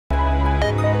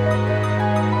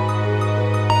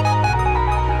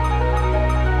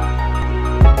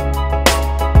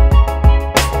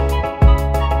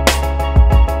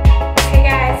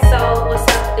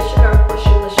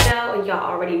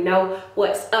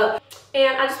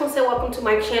And I just want to say welcome to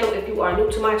my channel if you are new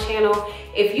to my channel.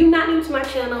 If you're not new to my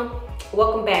channel,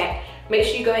 welcome back. Make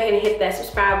sure you go ahead and hit that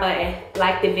subscribe button,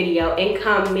 like the video, and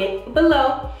comment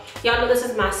below. Y'all know this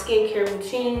is my skincare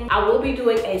routine. I will be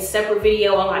doing a separate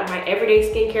video on like my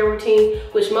everyday skincare routine,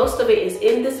 which most of it is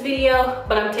in this video,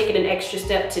 but I'm taking an extra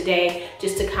step today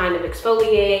just to kind of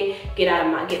exfoliate, get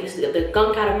the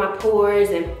gunk out of my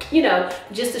pores, and you know,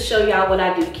 just to show y'all what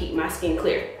I do to keep my skin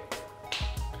clear.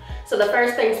 So the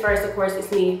first things first, of course, is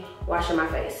me washing my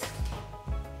face.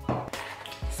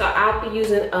 So I'll be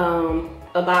using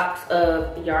a box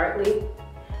of Yardley.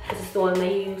 This is the one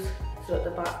they use. This is what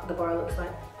the bar looks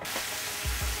like.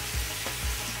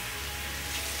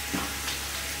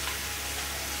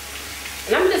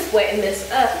 And I'm just wetting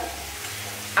this up.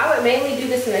 I would mainly do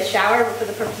this in the shower, but for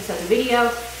the purposes of the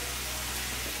video,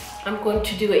 I'm going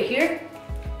to do it here.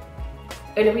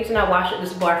 And the reason I wash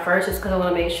this bar first is because I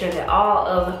want to make sure that all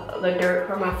of the dirt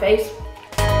from my face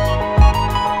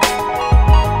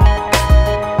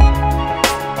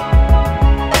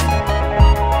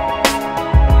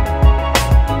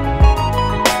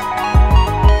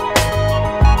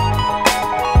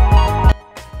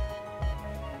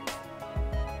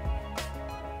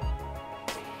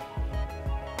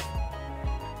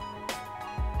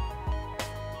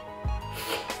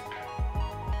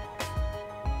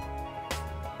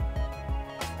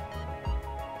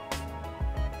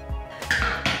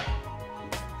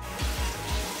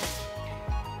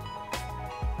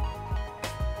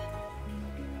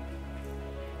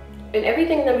and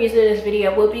everything that I'm using in this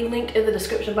video will be linked in the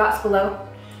description box below.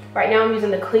 Right now I'm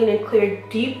using the Clean and Clear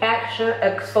Deep Action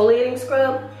Exfoliating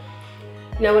Scrub.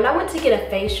 Now when I went to get a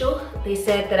facial, they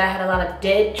said that I had a lot of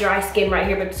dead, dry skin right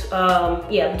here, but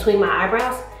between my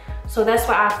eyebrows. So that's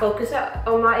why I focus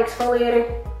on my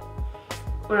exfoliator.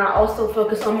 And I also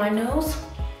focus on my nose.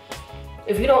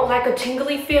 If you don't like a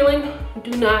tingly feeling,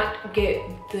 do not get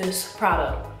this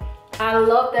product. I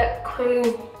love that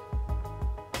clean,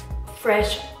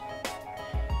 fresh,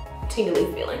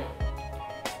 tingly feeling.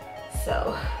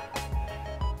 So,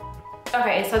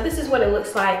 okay, so this is what it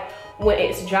looks like when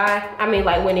it's dry. I mean,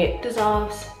 like when it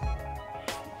dissolves.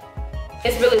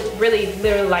 It's really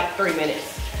literally like 3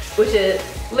 minutes, which is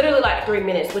literally like 3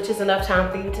 minutes, which is enough time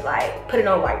for you to like put it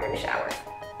on while you're in the shower.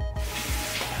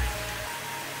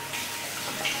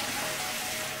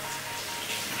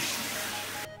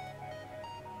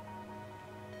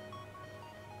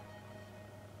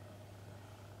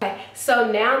 So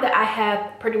now that I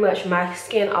have pretty much my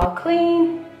skin all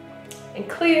clean and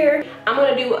clear, I'm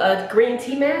gonna do a green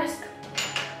tea mask.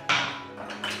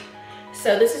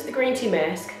 So this is the green tea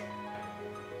mask.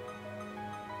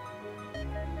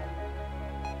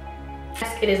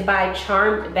 It is by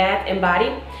Charmed Bath and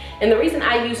Body. And the reason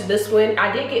I use this one,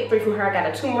 I did get 3 from her. I got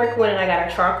a turmeric one and I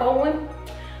got a charcoal one.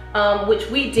 Which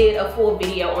we did a full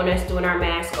video on us doing our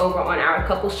mask over on our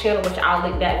couples channel, which I'll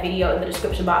link that video in the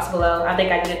description box below. I think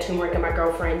I did a turmeric and my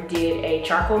girlfriend did a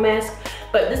charcoal mask.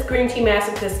 But this green tea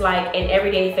mask is just like an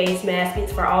everyday face mask.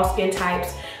 It's for all skin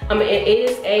types. It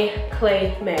is a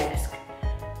clay mask.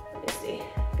 Let me see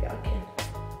if y'all can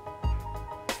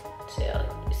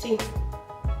tell. See,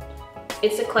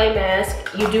 it's a clay mask.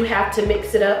 You do have to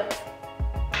mix it up.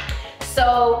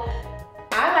 So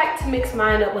I like to mix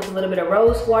mine up with a little bit of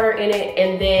rose water in it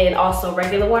and then also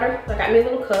regular water. So I got me a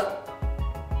little cup.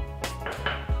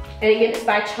 And again, it's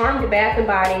by Charmed Bath and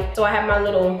Body. So I have my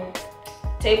little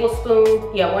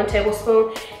tablespoon, 1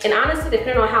 tablespoon. And honestly,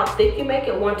 depending on how thick you make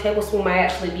it, 1 tablespoon might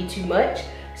actually be too much.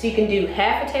 So you can do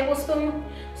half a tablespoon.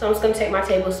 So I'm just gonna take my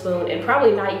tablespoon and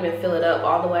probably not even fill it up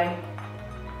all the way.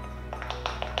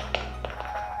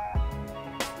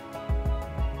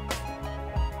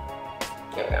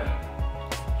 There we go.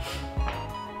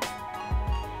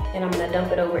 And I'm gonna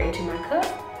dump it over into my cup.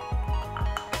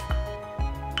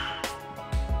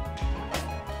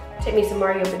 Take me some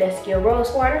Mario Badescu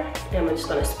rose water, and I'm just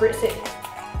gonna spritz it.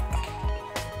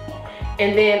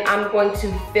 And then I'm going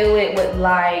to fill it with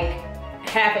like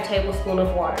half a tablespoon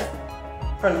of water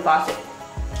from the faucet.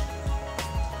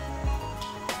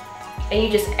 And you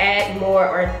just add more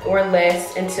or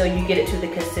less until you get it to the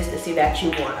consistency that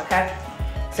you want, okay?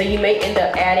 So you may end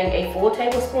up adding a full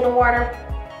tablespoon of water,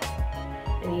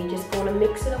 and you're just gonna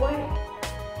mix it away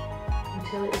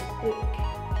until it's thick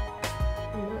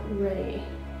and ready.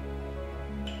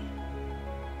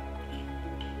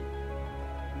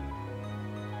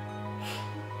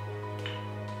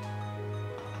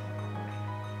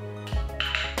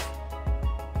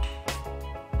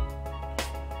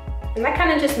 And I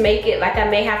kind of just make it like I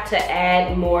may have to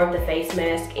add more of the face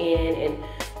mask in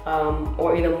and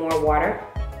or either more water.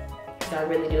 I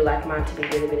really do like mine to be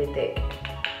really, really thick.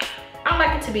 I don't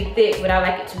like it it to be thick, but I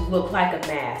like it to look like a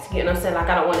mask. You know what I'm saying? Like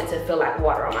I don't want it to feel like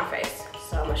water on my face.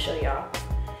 So I'm gonna show y'all.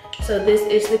 So this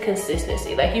is the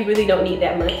consistency. Like you really don't need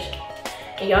that much.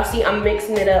 And y'all see I'm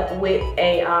mixing it up with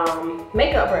a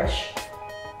makeup brush.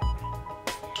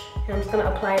 And I'm just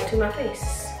gonna apply it to my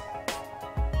face.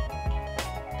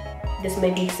 This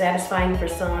may be satisfying for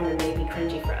some and maybe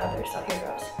cringy for others. So here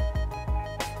goes.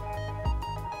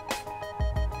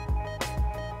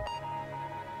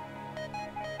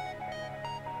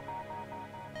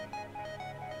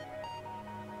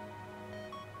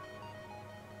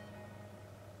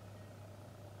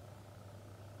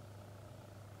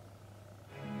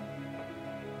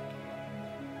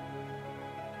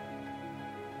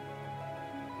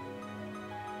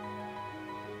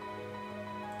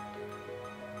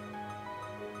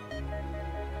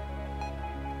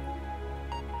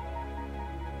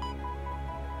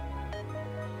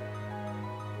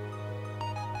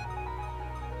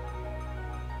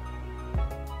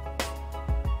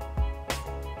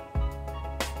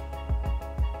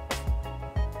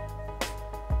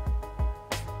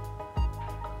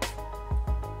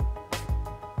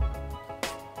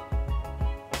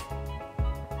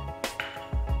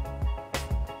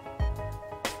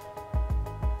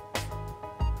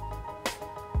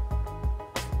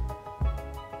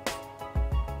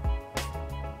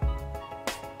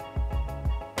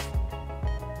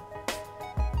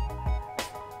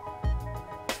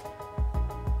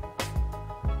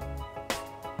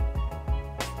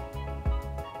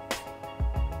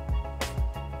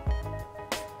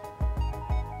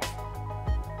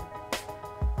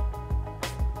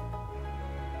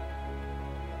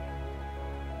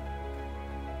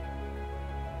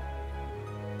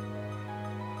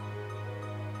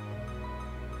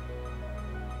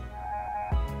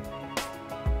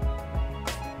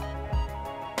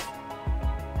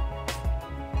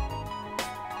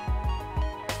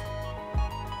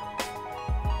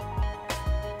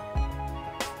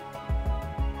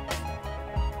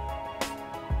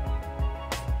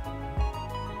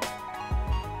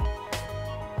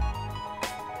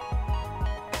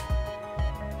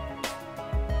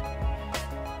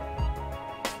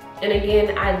 And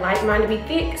again, I like mine to be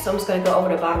thick, so I'm just gonna go over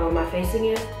the bottom of my face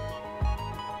again.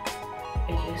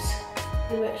 And just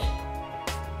pretty much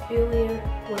fill in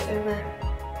whatever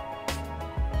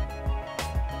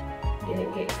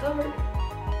didn't get covered.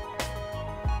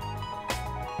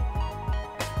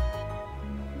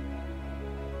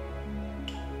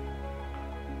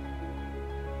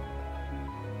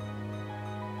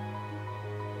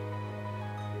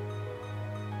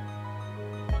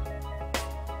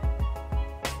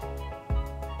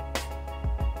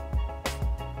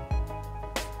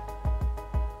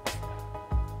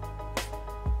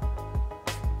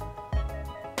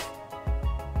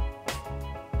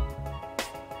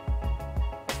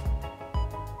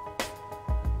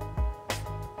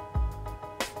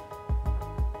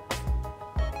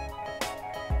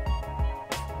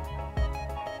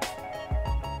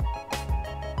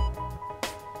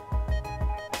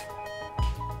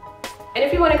 And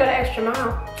if you want to go the extra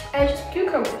mile, add just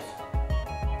cucumbers.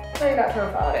 I ain't got time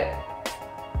for all that.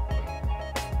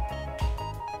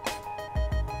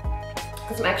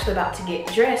 Because I'm actually about to get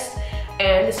dressed,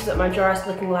 and this is what my jar is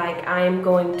looking like. I am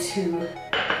going to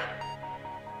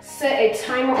set a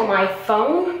timer on my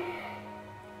phone.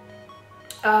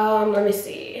 Let me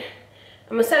see.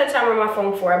 I'm gonna set a timer on my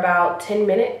phone for about 10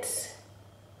 minutes.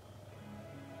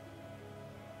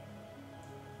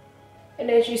 And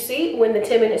as you see, when the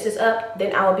 10 minutes is up,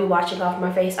 then I will be washing off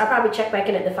my face. I'll probably check back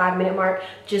in at the 5-minute mark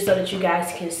just so that you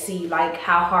guys can see like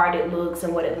how hard it looks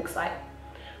and what it looks like.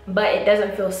 But it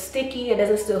doesn't feel sticky. It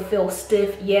doesn't still feel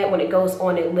stiff yet. When it goes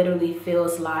on, it literally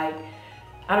feels like,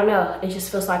 I don't know, it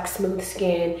just feels like smooth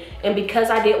skin. And because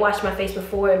I did wash my face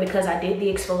before and because I did the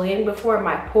exfoliating before,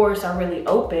 my pores are really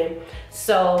open.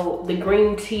 So the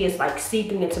green tea is like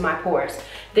seeping into my pores.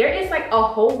 There is like a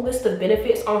whole list of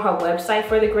benefits on her website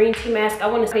for the green tea mask. I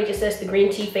want to say it says the green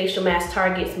tea facial mask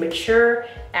targets mature,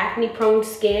 acne-prone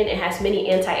skin and has many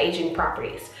anti-aging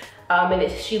properties.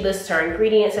 She lists her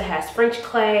ingredients. It has French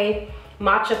clay,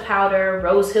 matcha powder,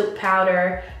 rose hip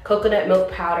powder, coconut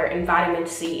milk powder, and vitamin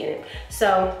C in it.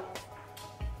 So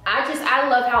I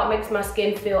love how it makes my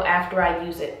skin feel after I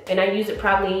use it. And I use it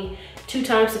probably 2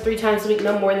 times to 3 times a week,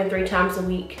 no more than 3 times a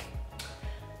week.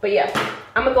 But yeah,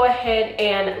 I'm gonna go ahead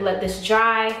and let this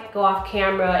dry, go off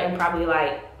camera, and probably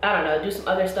like, I don't know, do some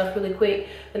other stuff really quick.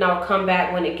 Then I'll come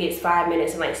back when it gets 5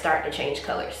 minutes and like start to change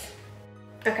colors.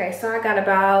 Okay, so I got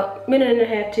about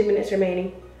 1.5, 2 minutes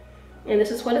remaining. And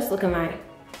this is what it's looking like.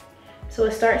 So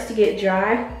it starts to get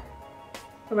dry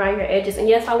around your edges. And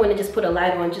yes, I want to just put a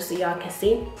light on just so y'all can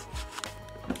see.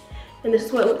 And this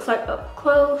is what it looks like up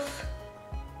close.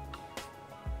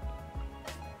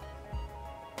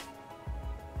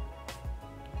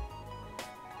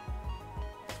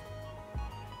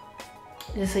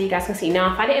 Just so you guys can see.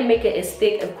 Now, if I didn't make it as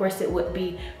thick, of course, it would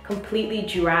be completely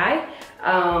dry.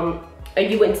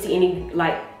 And you wouldn't see any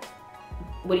like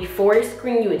woody forest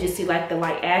green. You would just see like the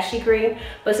light ashy green.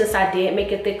 But since I did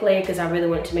make a thick layer, because I really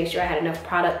wanted to make sure I had enough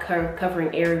product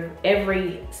covering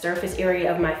every surface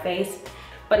area of my face.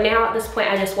 But now at this point,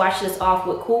 I just wash this off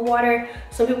with cool water.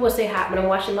 Some people will say hot, but I'm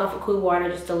washing it off with cool water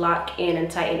just to lock in and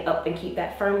tighten up and keep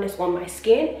that firmness on my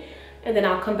skin. And then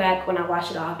I'll come back when I wash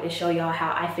it off and show y'all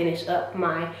how I finish up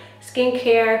my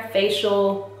skincare,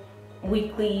 facial,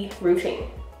 weekly routine.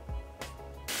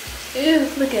 Ew,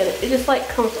 look at it. It just like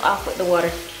comes off with the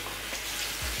water.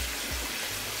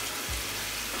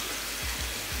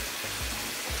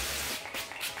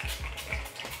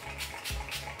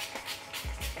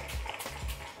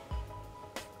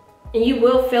 And you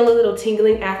will feel a little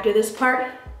tingling after this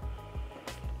part,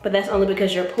 but that's only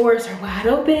because your pores are wide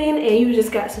open and you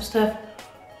just got some stuff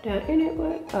down in it.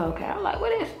 Oh, okay, I'm like,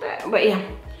 what is that? But yeah,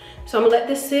 so I'm gonna let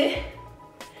this sit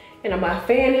and I'm gonna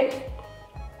fan it.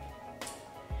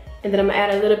 And then I'm gonna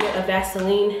add a little bit of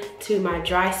Vaseline to my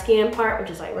dry skin part, which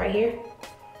is like right here.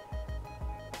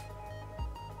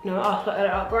 And I'll also add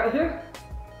it up right here.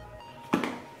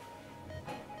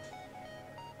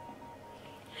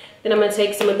 Then I'm gonna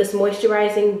take some of this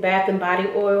moisturizing Bath and Body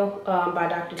Oil by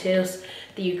Dr. Teal's,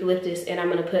 the eucalyptus, and I'm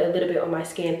gonna put a little bit on my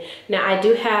skin. Now I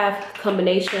do have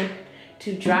combination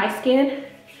to dry skin,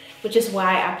 which is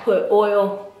why I put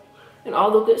oil and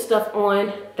all the good stuff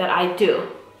on that I do.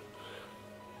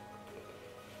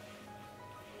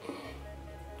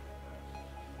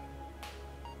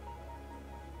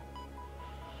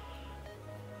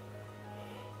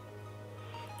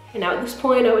 And now at this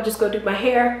point, I would just go do my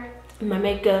hair, my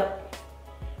makeup,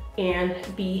 and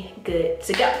be good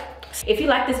to go. If you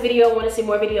like this video and want to see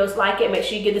more videos like it, make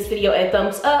sure you give this video a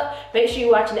thumbs up. Make sure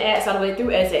you're watching the ads all the way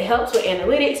through, as it helps with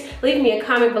analytics. Leave me a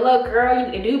comment below, girl,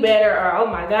 you need to do better, or oh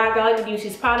my god, girl, I need to use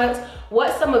these products.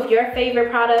 What's some of your favorite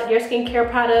products, your skincare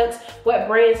products? What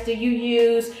brands do you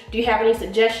use? Do you have any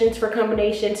suggestions for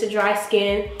combination to dry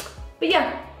skin? But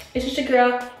yeah, it's just your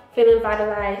girl, feeling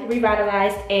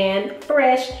revitalized and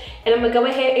fresh. And I'm gonna go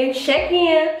ahead and check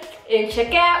in and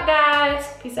check out, guys.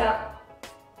 Peace out.